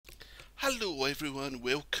Hello everyone,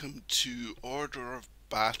 welcome to Order of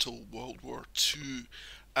Battle World War II.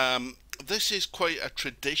 This is quite a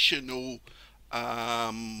traditional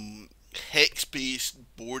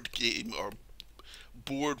hex-based board game or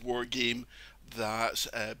board war game that's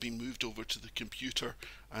been moved over to the computer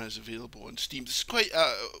and is available on Steam. This is quite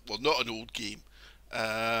well, not an old game.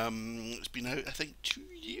 It's been out, I think, 2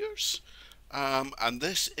 years. And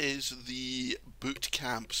this is the boot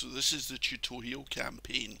camp, so this is the tutorial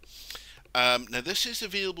campaign. Now this is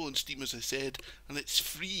available on Steam, as I said, and it's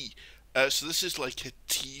free. So this is like a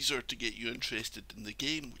teaser to get you interested in the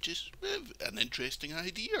game, which is an interesting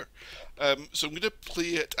idea. So I'm going to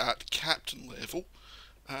play it at captain level.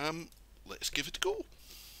 Let's give it a go.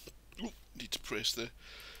 Oh, need to press the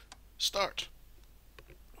start.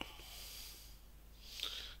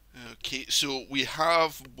 Okay, so we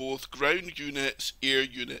have both ground units, air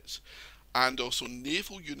units, and also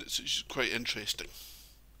naval units, which is quite interesting.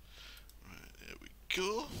 There we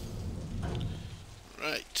go.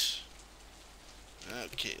 Right.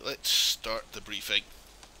 Okay, let's start the briefing.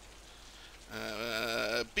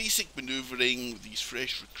 Basic manoeuvring with these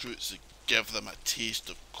fresh recruits that give them a taste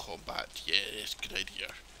of combat. Yes, good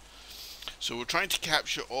idea. So we're trying to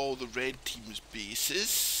capture all the red team's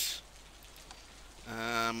bases.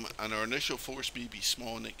 And our initial force may be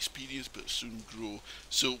small in experience, but soon grow.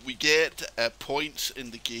 So we get points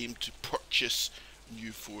in the game to purchase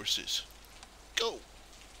new forces. Go!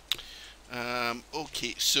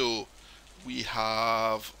 Okay, so we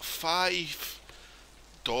have $5,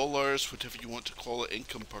 whatever you want to call it,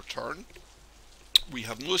 income per turn. We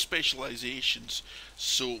have no specializations,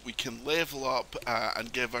 so we can level up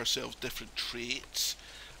and give ourselves different traits.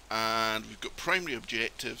 And we've got primary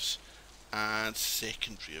objectives and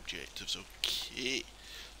secondary objectives. Okay,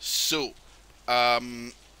 so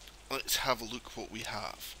let's have a look what we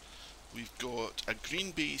have. We've got a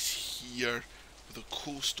green base here with a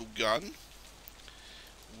coastal gun.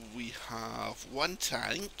 We have one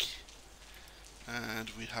tank, and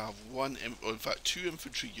we have two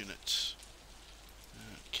infantry units.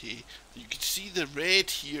 Okay, you can see the red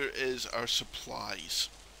here is our supplies.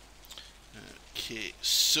 Okay,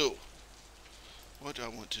 so what do I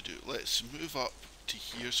want to do? Let's move up to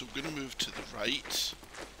here. So I'm going to move to the right.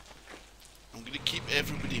 I'm going to keep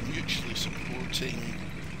everybody mutually supporting.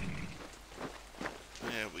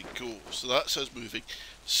 There we go. So that's us moving.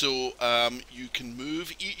 So you can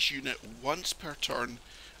move each unit once per turn.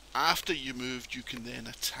 After you moved, you can then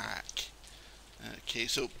attack. Okay,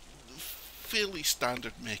 so fairly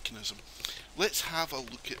standard mechanism. Let's have a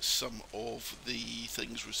look at some of the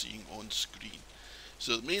things we're seeing on screen.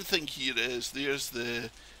 So the main thing here is there's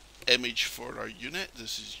the image for our unit.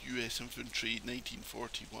 This is US Infantry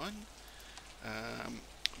 1941.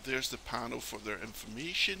 There's the panel for their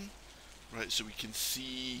information. Right, so we can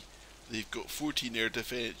see they've got 14 air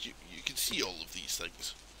defense. You can see all of these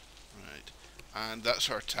things. Right, and that's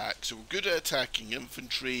our attack. So we're good at attacking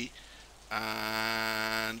infantry,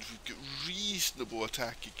 and we've got reasonable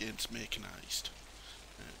attack against mechanized.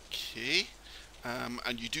 Okay.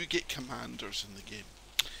 And you do get commanders in the game.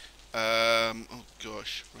 Oh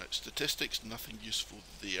gosh, right, statistics, nothing useful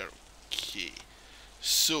there. Okay,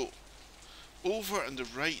 so over on the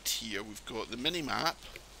right here we've got the mini-map,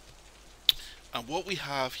 and what we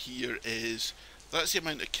have here is, that's the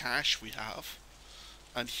amount of cash we have,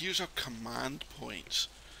 and here's our command points.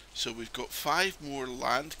 So we've got 5 more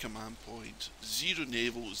land command points, 0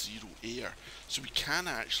 naval, 0 air, so we can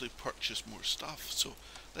actually purchase more stuff. So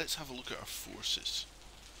let's have a look at our forces.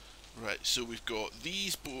 Right, so we've got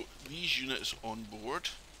these units on board,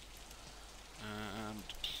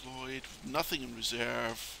 deployed, nothing in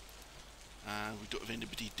reserve, and we don't have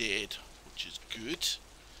anybody dead, which is good.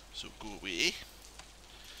 So go away,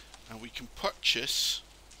 and we can purchase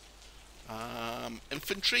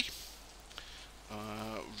infantry,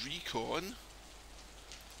 recon,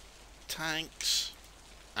 tanks,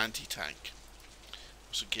 anti-tank.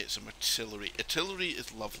 Also get some artillery. Artillery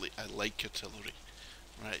is lovely. I like artillery.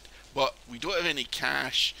 Right, but we don't have any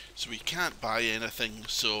cash, so we can't buy anything,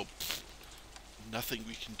 so nothing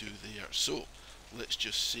we can do there. So let's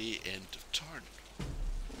just say end of turn.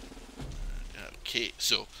 Okay,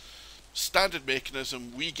 so standard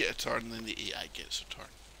mechanism, we get a turn, then the AI gets a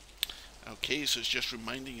turn. Okay, so it's just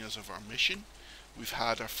reminding us of our mission. We've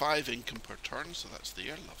had our 5 income per turn, so that's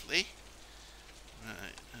there, lovely.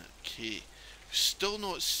 Right, okay, still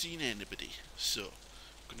not seen anybody, so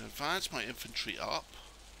I'm going to advance my infantry up.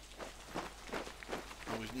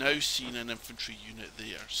 And we've now seen an infantry unit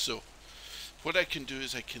there. So what I can do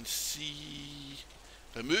is I can see,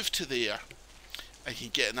 if I move to there, I can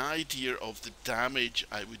get an idea of the damage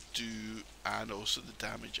I would do and also the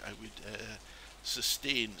damage I would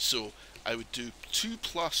sustain. So I would do 2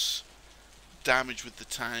 plus damage with the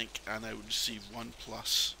tank and I would receive 1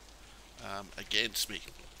 plus against me.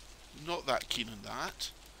 Not that keen on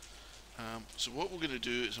that. So what we're going to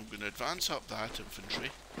do is I'm going to advance up that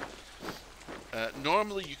infantry.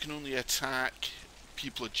 Normally you can only attack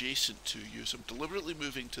people adjacent to you, so I'm deliberately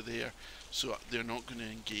moving to there so they're not going to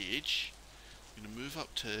engage. I'm going to move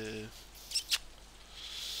up to...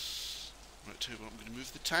 Right, tell you what, I'm going to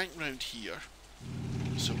move the tank round here.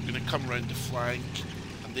 So I'm going to come round the flank,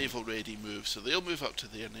 and they've already moved, so they'll move up to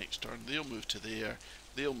there next turn, they'll move to there,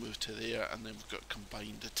 they'll move to there, and then we've got a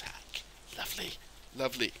combined attack. Lovely,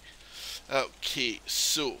 lovely. Okay,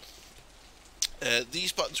 so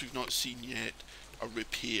these buttons we've not seen yet are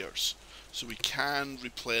repairs, so we can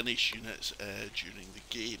replenish units during the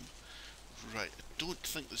game. Right, I don't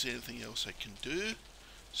think there's anything else I can do,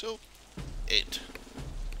 so end.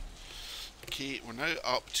 Okay, we're now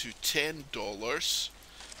up to $10.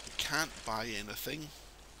 We can't buy anything.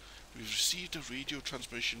 We've received a radio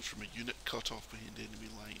transmission from a unit cut off behind enemy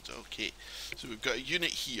lines. Okay, so we've got a unit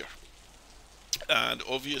here, and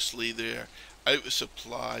obviously they're out of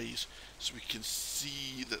supplies, so we can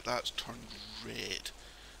see that that's turned red.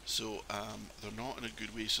 So they're not in a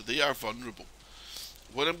good way, so they are vulnerable.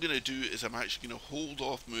 What I'm going to do is I'm actually going to hold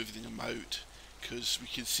off moving them out, because we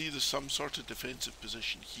can see there's some sort of defensive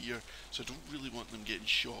position here, so I don't really want them getting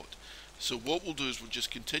shot. So what we'll do is we'll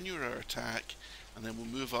just continue our attack, and then we'll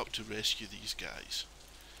move up to rescue these guys.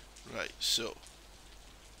 Right, so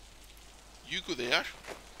you go there.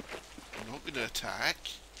 I'm not going to attack.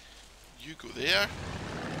 You go there.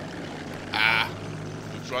 Ah!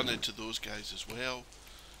 We've run into those guys as well.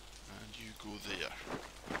 And you go there.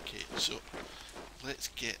 Okay, so let's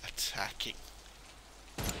get attacking.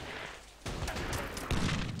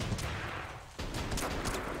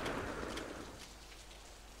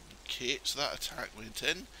 Okay, so that attack went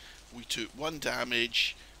in. We took 1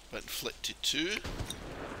 damage, but inflicted 2.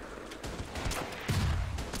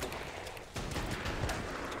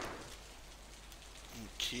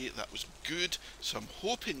 Okay, that was good. So I'm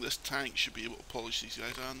hoping this tank should be able to polish these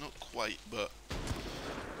guys. Not quite, but...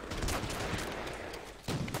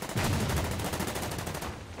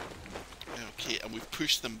 Okay, and we've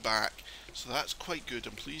pushed them back. So that's quite good.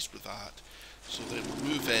 I'm pleased with that. So then we'll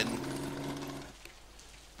move in.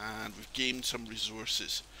 And we've gained some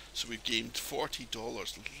resources. So we've gained $40.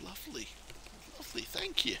 Lovely. Lovely,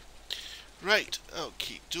 thank you. Right,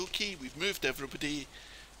 okay, dokie, we've moved everybody.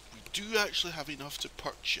 We do actually have enough to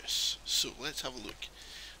purchase. So let's have a look.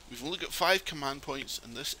 We've only got 5 command points,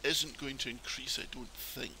 and this isn't going to increase, I don't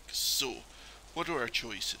think. So, what are our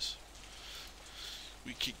choices?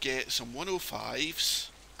 We could get some 105s.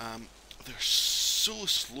 They're so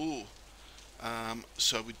slow.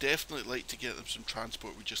 So I would definitely like to get them some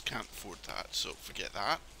transport. We just can't afford that, so forget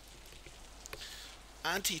that.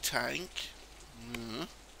 Anti-tank.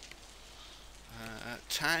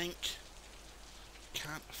 Tank.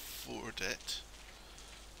 Can't afford it.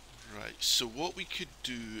 Right, so what we could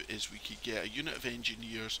do is we could get a unit of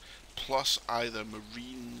engineers plus either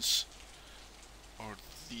marines or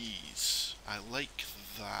these. I like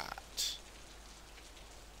that.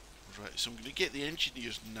 Right, so I'm going to get the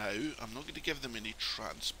engineers now. I'm not going to give them any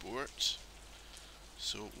transport.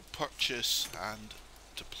 So we'll purchase and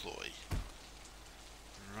deploy.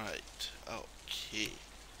 Right, okay.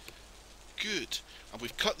 Good. And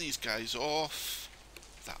we've cut these guys off.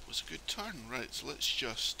 That was a good turn. Right, so let's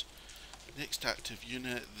just... Next active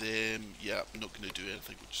unit, them... Yeah, I'm not going to do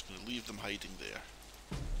anything. We're just going to leave them hiding there.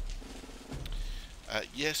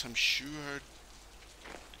 Yes, I'm sure...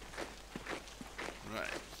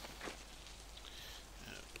 Right.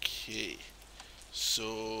 Okay.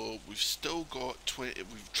 So, we've still got 20...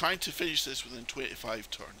 We're trying to finish this within 25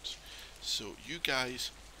 turns. So, you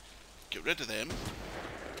guys, get rid of them.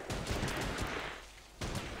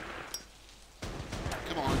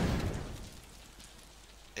 Come on.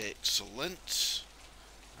 Excellent.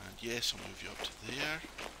 And yes, I'll move you up to there.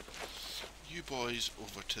 You boys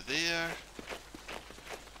over to there.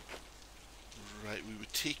 Right, we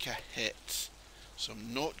would take a hit. So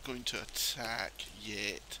I'm not going to attack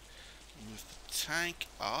yet. Move the tank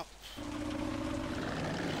up.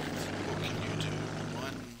 What can you do?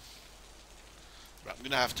 1. Right, I'm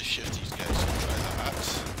going to have to shift these guys and try that.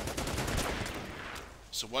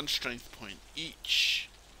 So 1 strength point each.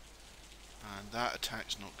 And that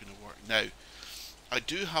attack's not going to work. Now, I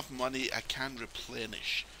do have money I can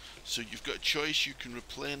replenish. So you've got a choice. You can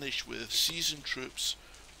replenish with seasoned troops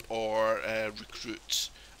or recruits.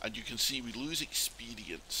 And you can see we lose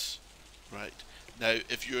experience. Right. Now,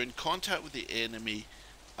 if you're in contact with the enemy,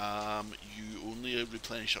 you only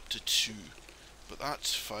replenish up to 2, but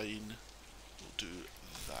that's fine. We'll do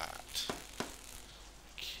that.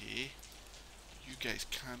 Okay, you guys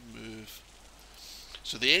can move.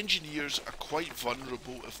 So the engineers are quite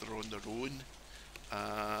vulnerable if they're on their own.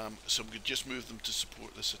 So I'm going to just move them to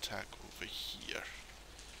support this attack over here.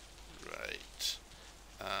 Right.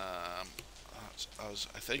 That's us.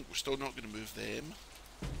 I think we're still not going to move them.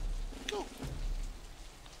 Go.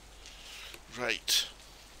 Right.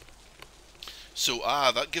 So,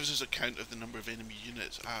 that gives us a count of the number of enemy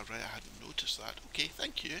units. Right, I hadn't noticed that. Okay,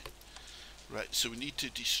 thank you. Right, so we need to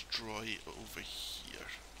destroy over here.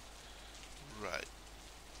 Right.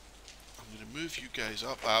 I'm going to move you guys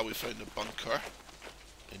up. We found a bunker.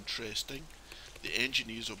 Interesting. The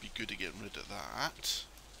engineers will be good at getting rid of that.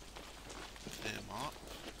 Move them up.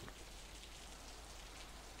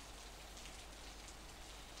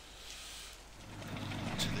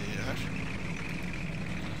 To there.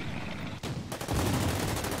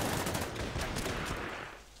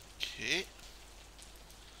 Okay.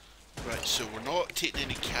 Right, so we're not taking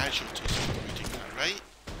any casualties if we're reading that right.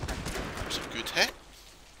 That was a good hit.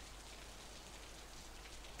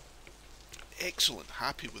 Excellent,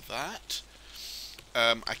 happy with that.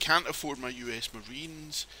 I can't afford my US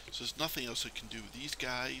Marines, so there's nothing else I can do with these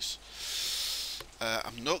guys.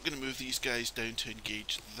 I'm not going to move these guys down to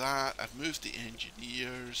engage that. I've moved the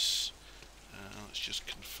engineers. Let's just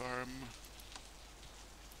confirm.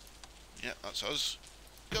 Yeah, that's us.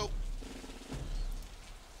 Go!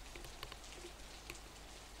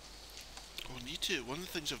 Oh, need to. One of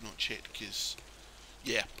the things I've not checked is...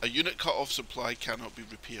 Yeah, a unit cut off supply cannot be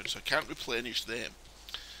repaired, so I can't replenish them.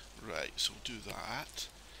 Right, so we'll do that.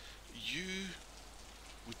 You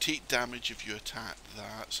would take damage if you attack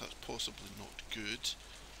that, so that's possibly not good.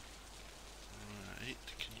 Right,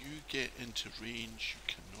 can you get into range?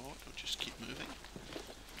 You cannot. I'll just keep moving.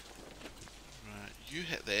 Right, you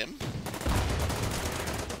hit them.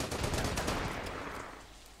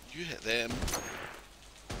 You hit them.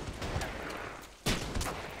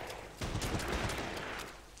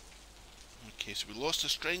 Okay, so we lost a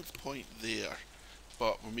strength point there,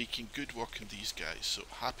 but we're making good work on these guys, so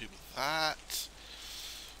happy with that.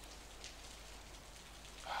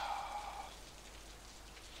 I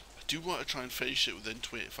do want to try and finish it within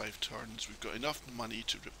 25 turns. We've got enough money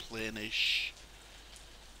to replenish.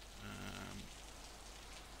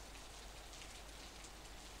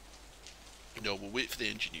 No, we'll wait for the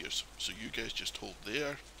engineers, so you guys just hold there.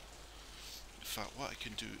 In fact, what I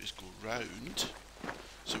can do is go round,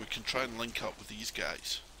 so we can try and link up with these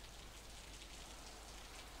guys.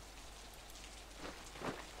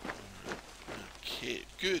 Okay,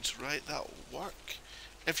 good, right, that'll work.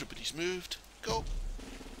 Everybody's moved, go.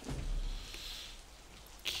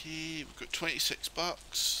 Okay, we've got 26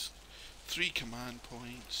 bucks, 3 command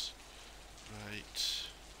points, right.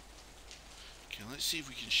 Okay, let's see if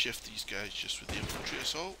we can shift these guys just with the infantry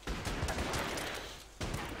assault.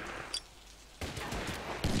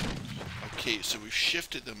 Okay, so we've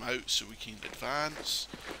shifted them out so we can advance,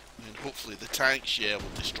 and then hopefully the tanks, yeah,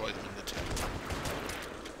 will destroy them in the town.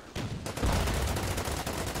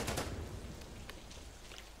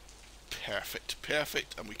 Perfect,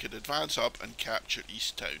 perfect, and we can advance up and capture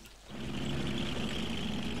East Town.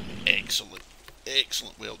 Excellent,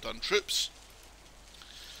 excellent, well done troops.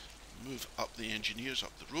 Move up the engineers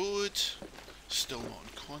up the road, still not in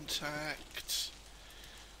contact.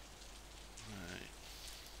 Right.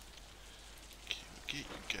 Okay, we'll get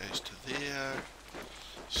you guys to there.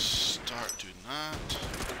 Start doing that.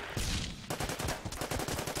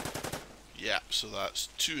 Yep, so that's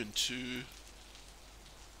 2 and 2.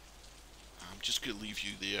 I'm just going to leave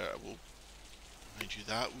you there. I will mind you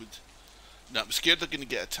that would... Now I'm scared they're going to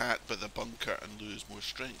get attacked by the bunker and lose more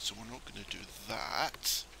strength, so we're not going to do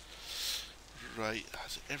that. Right,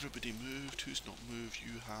 has everybody moved? Who's not moved?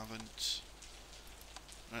 You haven't.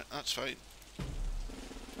 Right, that's fine.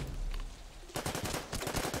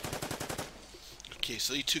 Okay,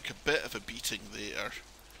 so they took a bit of a beating there.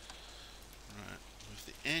 Right, move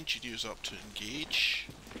the engineers up to engage.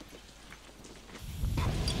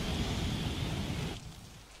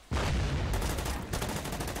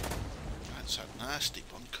 That's a nasty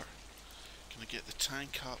bunker. Can I get the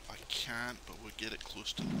tank up? I can't, but we'll get it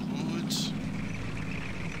close to the roads.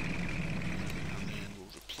 And then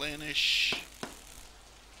we'll replenish.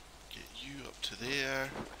 Get you up to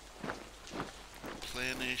there.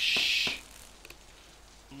 Replenish.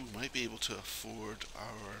 Ooh, might be able to afford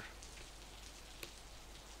our...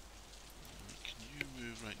 Can you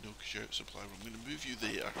move? Right, no, because you're out of supply. I'm going to move you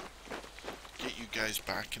there. Get you guys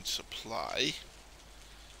back in supply.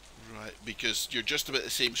 Right, because you're just about the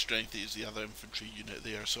same strength as the other infantry unit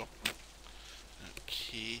there, so...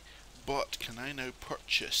 Okay, but can I now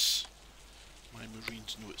purchase my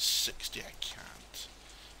Marines? No, it's 60, I can't.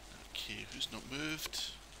 Okay, who's not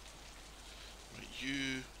moved? Right,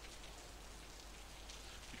 you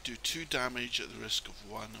do 2 damage at the risk of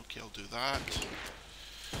 1. Okay, I'll do that.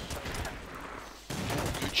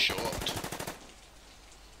 Good shot.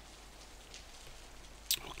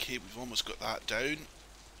 Okay, we've almost got that down.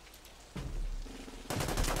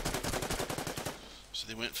 So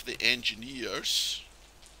they went for the engineers.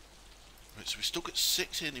 Right, so we've still got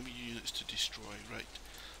 6 enemy units to destroy. Right,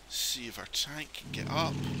 let's see if our tank can get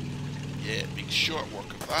up. Yeah, it makes short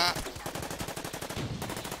work of that.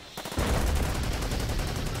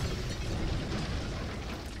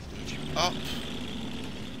 Move you up.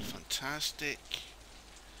 Fantastic.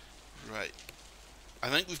 Right. I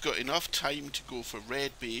think we've got enough time to go for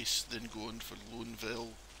Red Base, then going for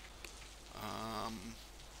Loneville.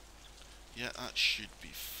 Yeah, that should be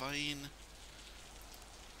fine.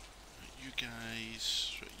 Right, you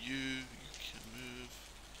guys, right, you can move.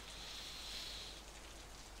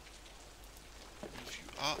 Move you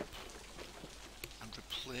up and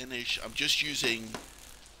replenish. I'm just using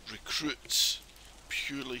recruits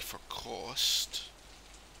purely for cost.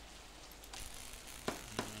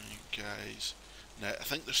 You guys. Now, I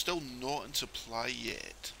think they're still not in supply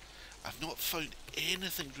yet. I've not found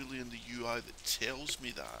anything really in the UI that tells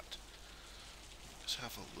me that. Let's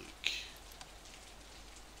have a look.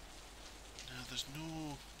 No, there's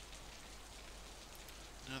no...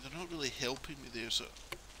 No, they're not really helping me there, so...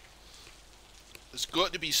 There's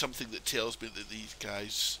got to be something that tells me that these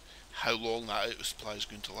guys, how long that out of supply is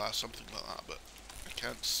going to last, something like that, but I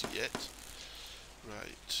can't see it.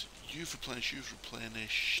 Right, you've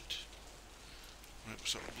replenished. Right, we're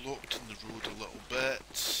sort of blocked in the road a little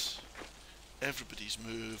bit. Everybody's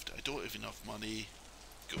moved. I don't have enough money.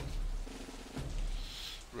 Go.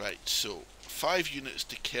 Right, so 5 units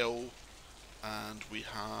to kill, and we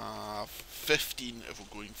have 15 if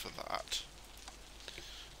we're going for that.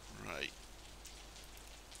 Right.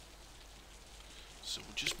 So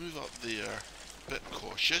we'll just move up there, a bit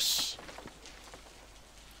cautious.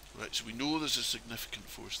 Right, so we know there's a significant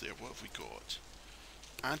force there. What have we got?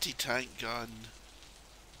 Anti-tank gun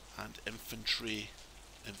and infantry.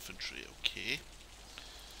 Infantry, okay.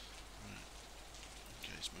 Right. You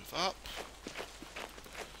guys move up.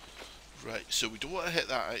 Right, so we don't want to hit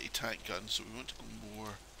that anti-tank gun, so we want to go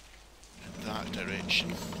more in that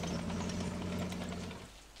direction.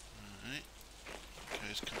 Alright. You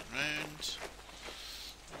guys come round.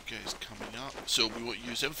 You guys coming up. So we want to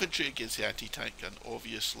use infantry against the anti-tank gun,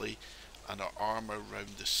 obviously, and our armour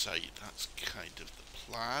round the site. That's kind of the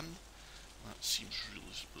plan. That seems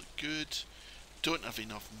really good. Don't have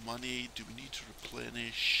enough money. Do we need to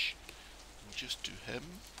replenish? We'll just do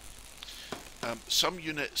him. Some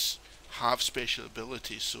units have special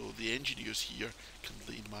abilities, so the engineers here can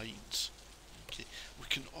lay mines. Okay. We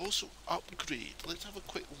can also upgrade. Let's have a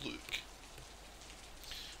quick look.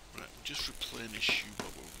 Right, we'll just replenish you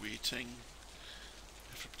while we're waiting.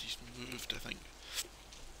 Everybody's moved, I think.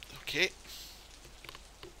 Okay.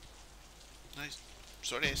 Nice.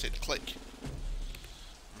 Sorry, I said click.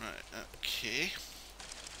 Right, okay.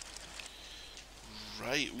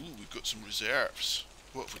 Right, ooh, we've got some reserves.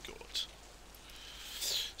 What have we got?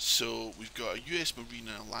 So, we've got a US Marine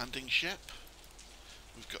and a landing ship.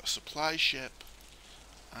 We've got a supply ship.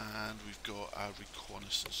 And we've got a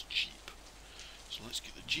reconnaissance jeep. So let's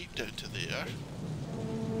get the jeep down to there.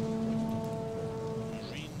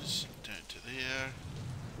 Marines down to there.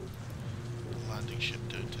 The landing ship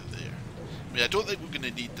down to there. I mean, I don't think we're going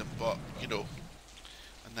to need them, but, you know,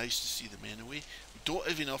 nice to see them anyway. We don't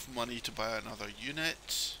have enough money to buy another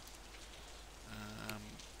unit.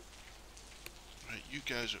 Right, you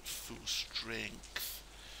guys are at full strength.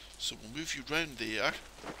 So we'll move you round there.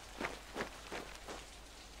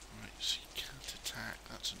 Right, so you can't attack,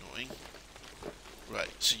 that's annoying.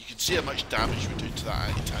 Right, so you can see how much damage we're doing to that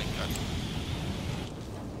anti-tank gun.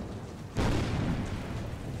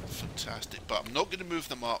 Fantastic, but I'm not going to move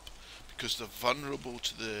them up because they're vulnerable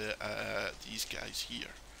to the these guys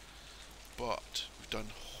here. But we've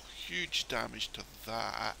done huge damage to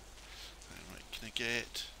that. Right, can I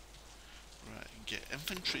get... Right, I can get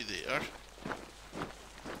infantry there.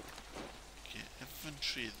 Get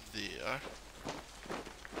infantry there.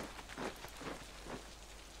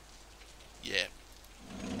 Yeah.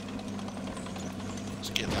 Let's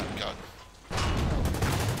get that gun.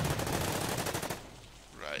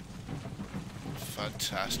 Right.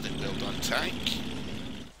 Fantastic, well done tank.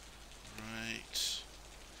 Right.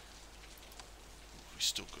 We've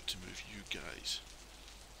still got to move you guys.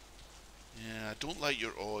 like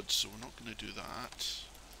your odds, so we're not going to do that.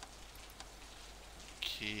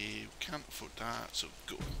 Okay, we can't afford that, so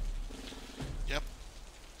go. Yep.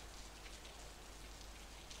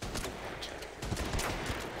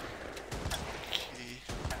 Okay.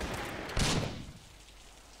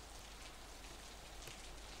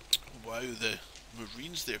 Wow, the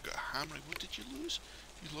Marines there got hammering. What did you lose?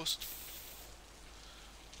 You lost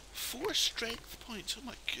 4 strength points. Oh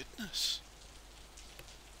my goodness.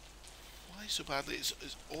 Why so badly? It's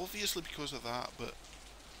obviously because of that, but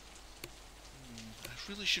I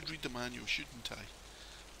really should read the manual, shouldn't I?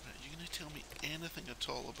 Right, are you going to tell me anything at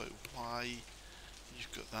all about why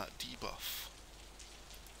you've got that debuff?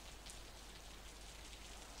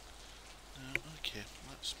 No, okay,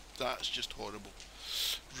 that's just horrible.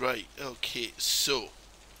 Right, okay, so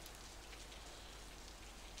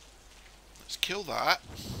let's kill that.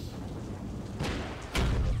 Right,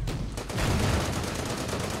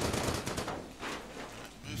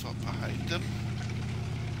 move up behind them.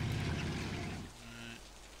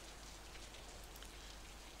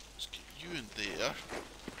 Let's get you in there.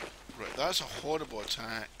 Right, that's a horrible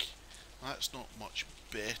attack. That's not much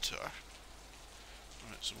better.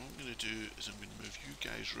 Right, so what I'm going to do is I'm going to move you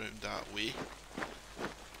guys round that way.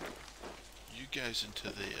 You guys into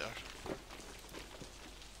there.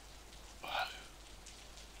 Wow.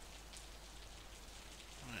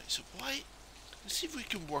 Right, so why... Let's see if we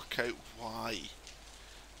can work out why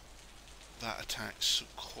that attack's so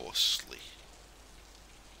costly.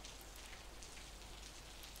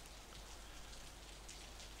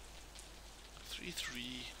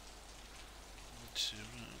 3-3... 1-2...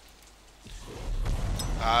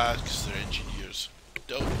 Ah, because they're engineers.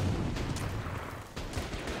 Don't.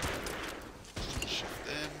 Shift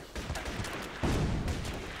them.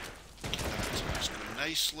 Get that attack's going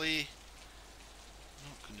nicely.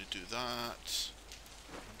 Not going to do that.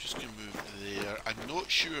 I'm just going to move there. I'm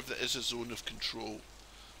not sure if there is a zone of control.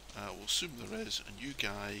 We'll assume there is. And you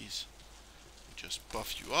guys, we'll just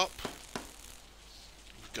buff you up.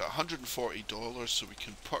 We've got $140, so we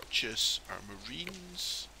can purchase our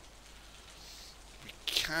Marines. We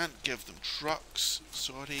can't give them trucks,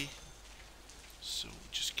 sorry. So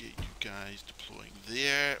we'll just get you guys deploying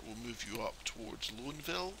there. We'll move you up towards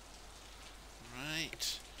Loneville.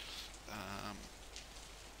 Right.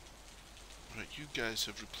 Right, you guys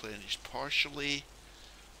have replenished partially.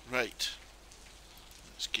 Right.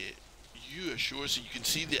 Let's get you ashore so you can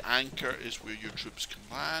see the anchor is where your troops can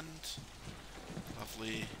land.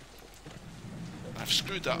 Lovely. I've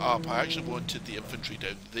screwed that up. I actually wanted the infantry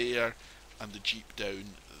down there and the jeep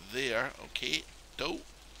down there. Okay, dope.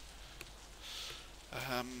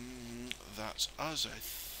 That's us, I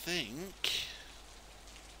think.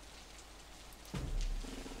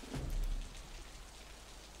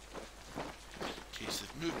 Okay, so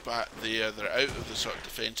they've moved back there. They're out of the sort of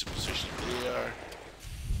defensive position there.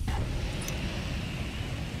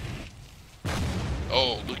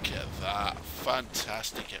 Oh, look at that.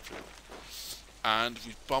 Fantastic, everyone. And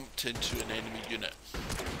we've bumped into an enemy unit.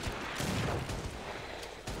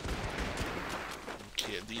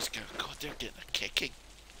 Okay, and these guys, God, they're getting a kicking.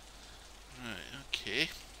 Right, okay.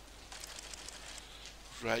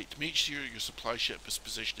 Right, make sure your supply ship is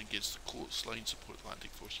positioned against the coastline support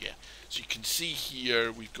landing force. Yeah, so you can see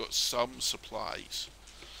here we've got some supplies.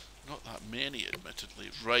 Not that many,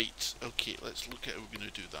 admittedly. Right, okay, let's look at how we're going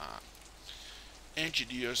to do that.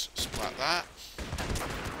 Engineers, splat that.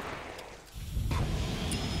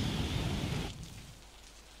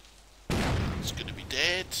 It's going to be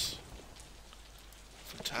dead.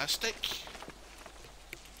 Fantastic.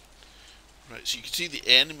 Right, so you can see the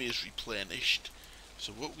enemy is replenished.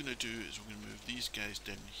 So what we're going to do is we're going to move these guys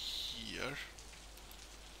down here.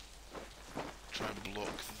 Try and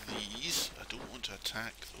block these. I don't want to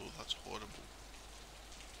attack though, that's horrible.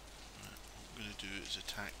 Right, what we're going to do is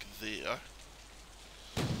attack there.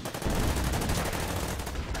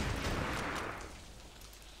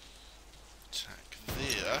 Attack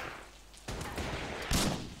there.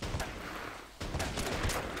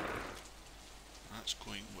 That's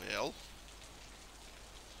going well.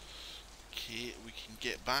 Okay, we can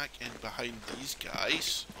get back in behind these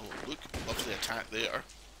guys. Oh, look, lovely attack there.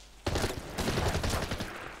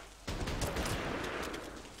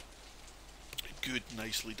 Good,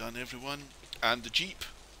 nicely done, everyone. And the Jeep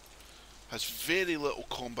has very little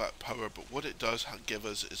combat power, but what it does give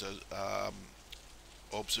us is a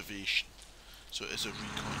observation. So it is a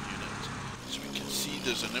recon unit. So we can see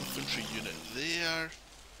there's an infantry unit there,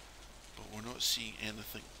 but we're not seeing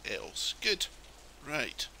anything else. Good.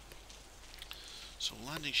 Right. So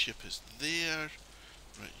landing ship is there.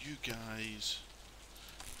 Right, you guys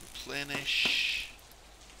replenish.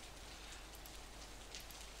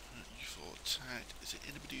 attacked. Is it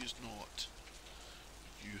anybody who's not?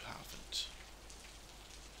 You haven't.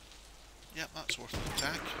 Yep, that's worth an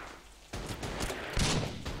attack.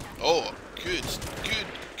 Oh, good, good,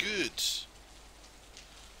 good.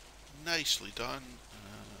 Nicely done.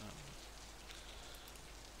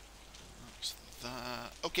 That's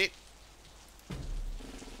that. Okay.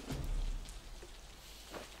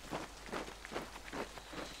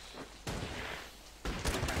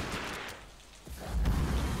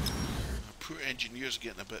 Poor engineers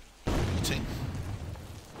getting a bit beating.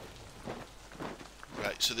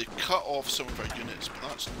 Right, so they've cut off some of our units, but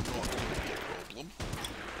that's not going to be a problem.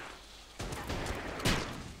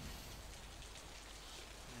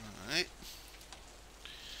 Right.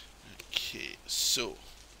 Okay, so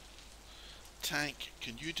tank,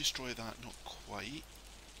 can you destroy that? Not quite.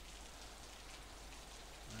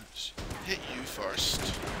 Let's hit you first.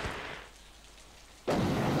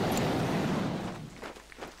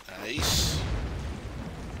 Nice.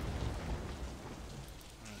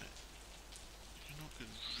 Right. You're not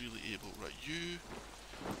going to really able. Right, you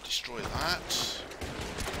destroy that.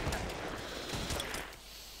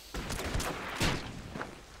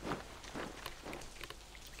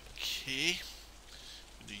 Okay.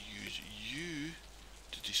 I'm going to use you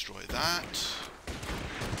to destroy that.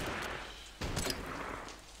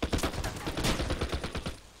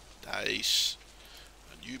 Nice.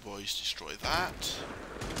 And you boys destroy that.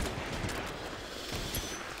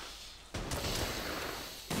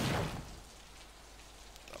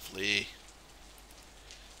 Lovely.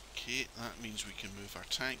 Okay, that means we can move our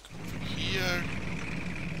tank over here.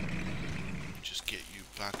 Just get you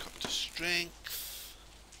back up to strength.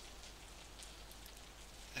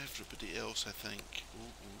 Everybody else, I think,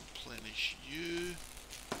 will replenish you.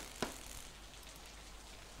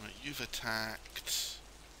 Right, you've attacked.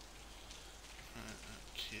 Right,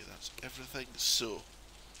 okay, that's everything. So,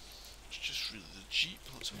 it's just really the jeep.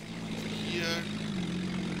 Let's have a look over here.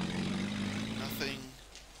 Nothing.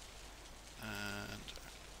 And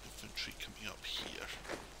infantry coming up here.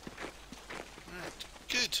 Right,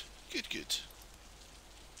 good, good, good.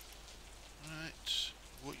 Right,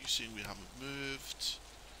 what are you saying we haven't moved?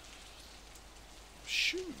 I'm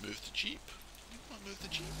sure we moved the jeep. Did we not move the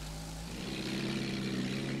jeep?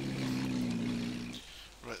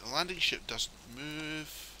 Right, the landing ship doesn't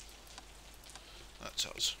move. That's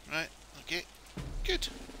us. Right, okay, good.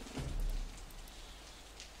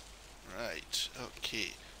 Right,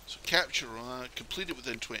 okay. So capture completed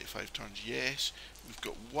within 25 turns, yes. We've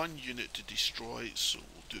got one unit to destroy, so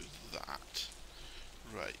we'll do that.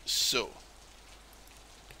 Right, so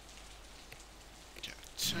get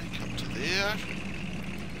a tank up to there.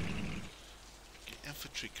 Get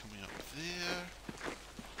infantry coming up there.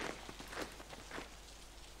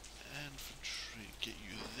 Infantry, get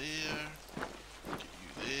you there. Get you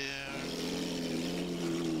there.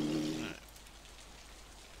 Right.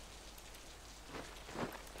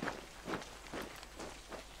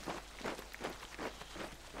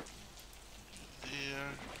 There.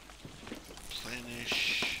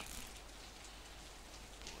 Replenish.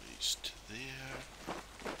 Boys to there.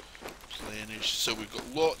 Replenish. So we've got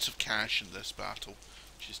lots of cash in this battle,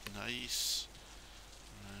 which is nice.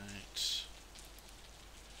 Right.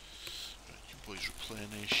 Right, you boys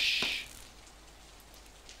replenish.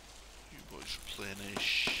 You boys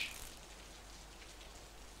replenish.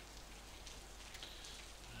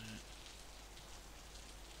 Right.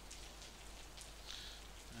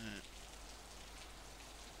 Right.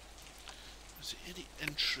 Is there any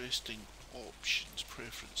interesting options,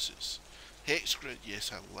 preferences? Hex grid,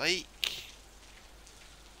 yes, I like.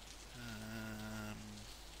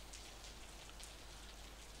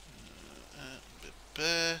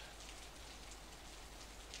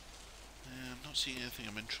 I'm not seeing anything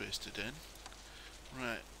I'm interested in.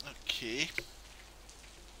 Right, okay.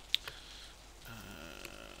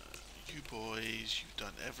 You boys, you've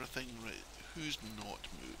done everything right. Who's not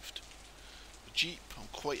moved? The jeep, I'm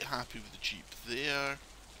quite happy with the jeep there.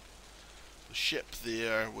 The ship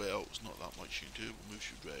there, well, it's not that much you can do. We'll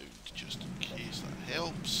move you round just in case that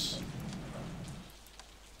helps.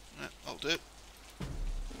 Right, I'll do it.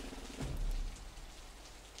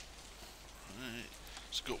 Right,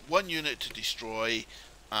 so we've got one unit to destroy,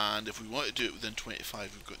 and if we want to do it within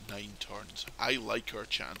 25, we've got 9 turns. I like our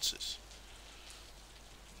chances.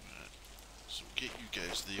 Right, so we'll get you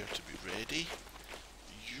guys there to be ready.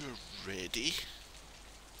 You're ready.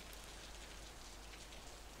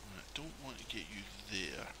 Don't want to get you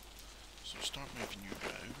there, so start moving you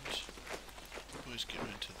round. Boys get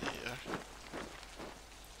round to there.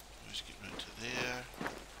 Boys get round to there.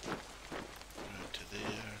 Round to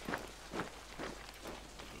there.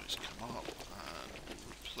 Boys come up and we'll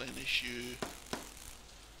replenish you.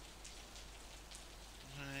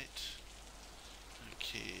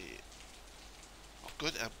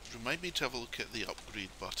 got to remind me to have a look at the upgrade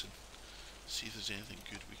button. See if there's anything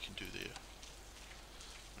good we can do there.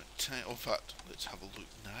 Right, in fact, let's have a look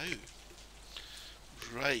now.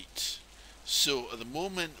 Right. So at the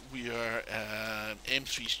moment we are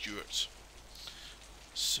M3 Stewards.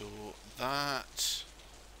 So that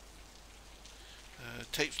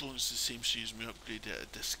type loan is the same series we upgrade at a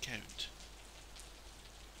discount.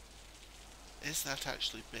 Is that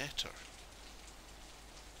actually better?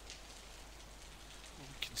 Well,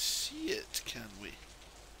 we can see it, can we?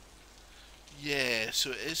 Yeah,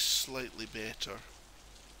 so it is slightly better,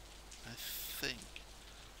 I think.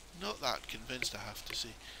 Not that convinced, I have to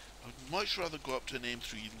say. I would much rather go up to an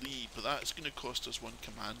M3 lead, but that's going to cost us one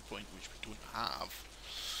command point, which we don't have.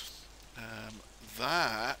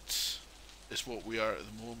 That is what we are at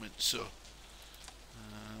the moment, so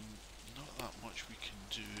not that much we can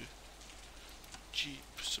do. Jeep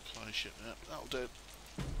supply ship, yep, that'll do.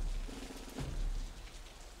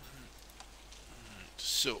 Right,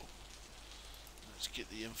 so let's get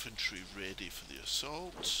the infantry ready for the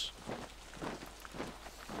assault. Right,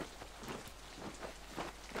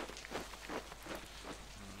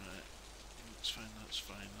 that's fine, that's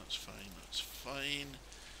fine, that's fine, that's fine.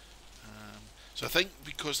 So I think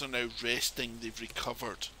because they're now resting, they've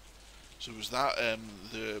recovered. So it was that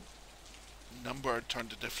the number had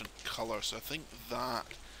turned a different colour, so I think that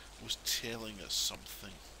was telling us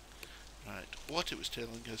something. Right, what it was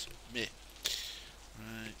telling us, meh.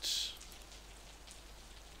 Right.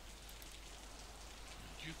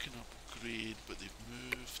 You can upgrade, but they've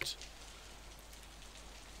moved.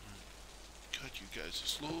 Right. God, you guys are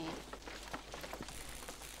slow.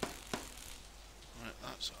 Right,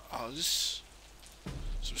 that's us.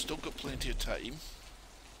 So we've still got plenty of time.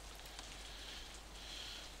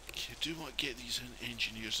 Okay, I do want to get these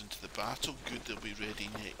engineers into the battle. Good, they'll be ready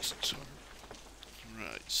next turn.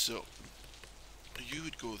 Right, so you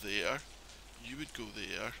would go there, you would go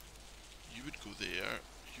there, you would go there,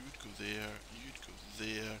 you would go there, you'd go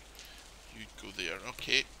there, you'd go there.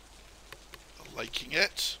 Okay, I'm liking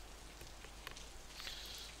it.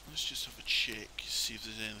 Let's just have a check, see if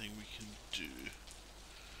there's anything we can do.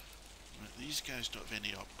 Right, these guys don't have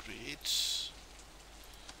any upgrades.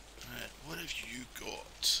 Right, what have you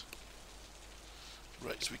got?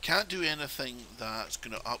 Right, so we can't do anything that's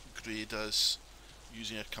going to upgrade us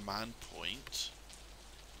using a command point.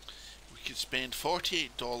 We could spend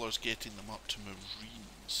 $48 getting them up to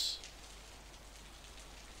Marines.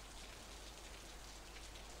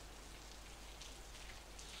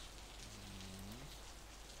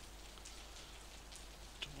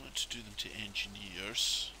 Don't want to do them to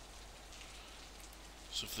engineers.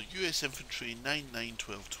 So for the US infantry, 9, 9,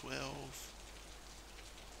 12, 12.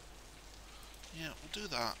 Yeah, we'll do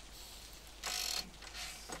that.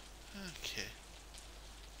 Okay.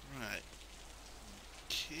 Right.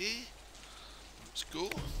 Okay. Let's go.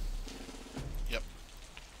 Yep.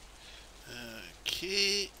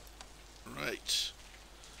 Okay. Right.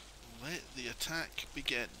 Let the attack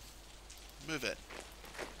begin. Move in.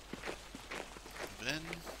 Move in.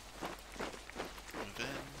 Move in.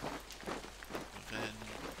 Move in.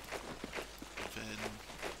 Move in.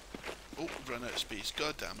 Oh, run out of space.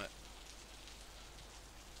 God damn it.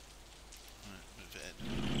 Right, move in.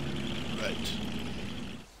 Right.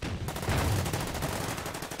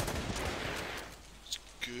 That's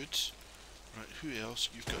good. Right, who else?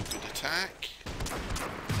 You've got a good attack.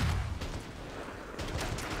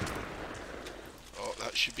 Oh,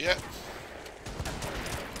 that should be it.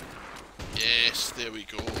 Yes, there we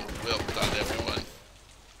go. Well done, everyone.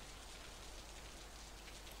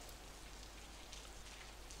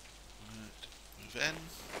 Right, move in.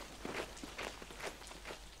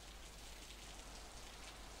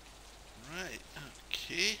 Right,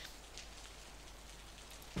 okay.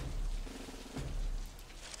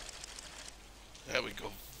 There we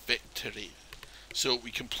go, victory. So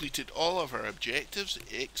we completed all of our objectives.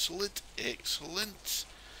 Excellent, excellent.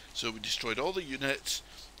 So we destroyed all the units.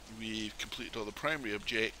 We've completed all the primary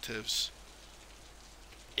objectives.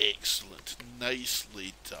 Excellent.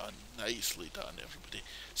 Nicely done. Nicely done, everybody.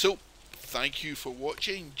 So, thank you for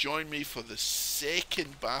watching. Join me for the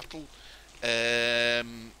second battle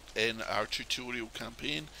in our tutorial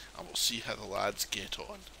campaign, and we'll see how the lads get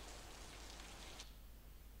on.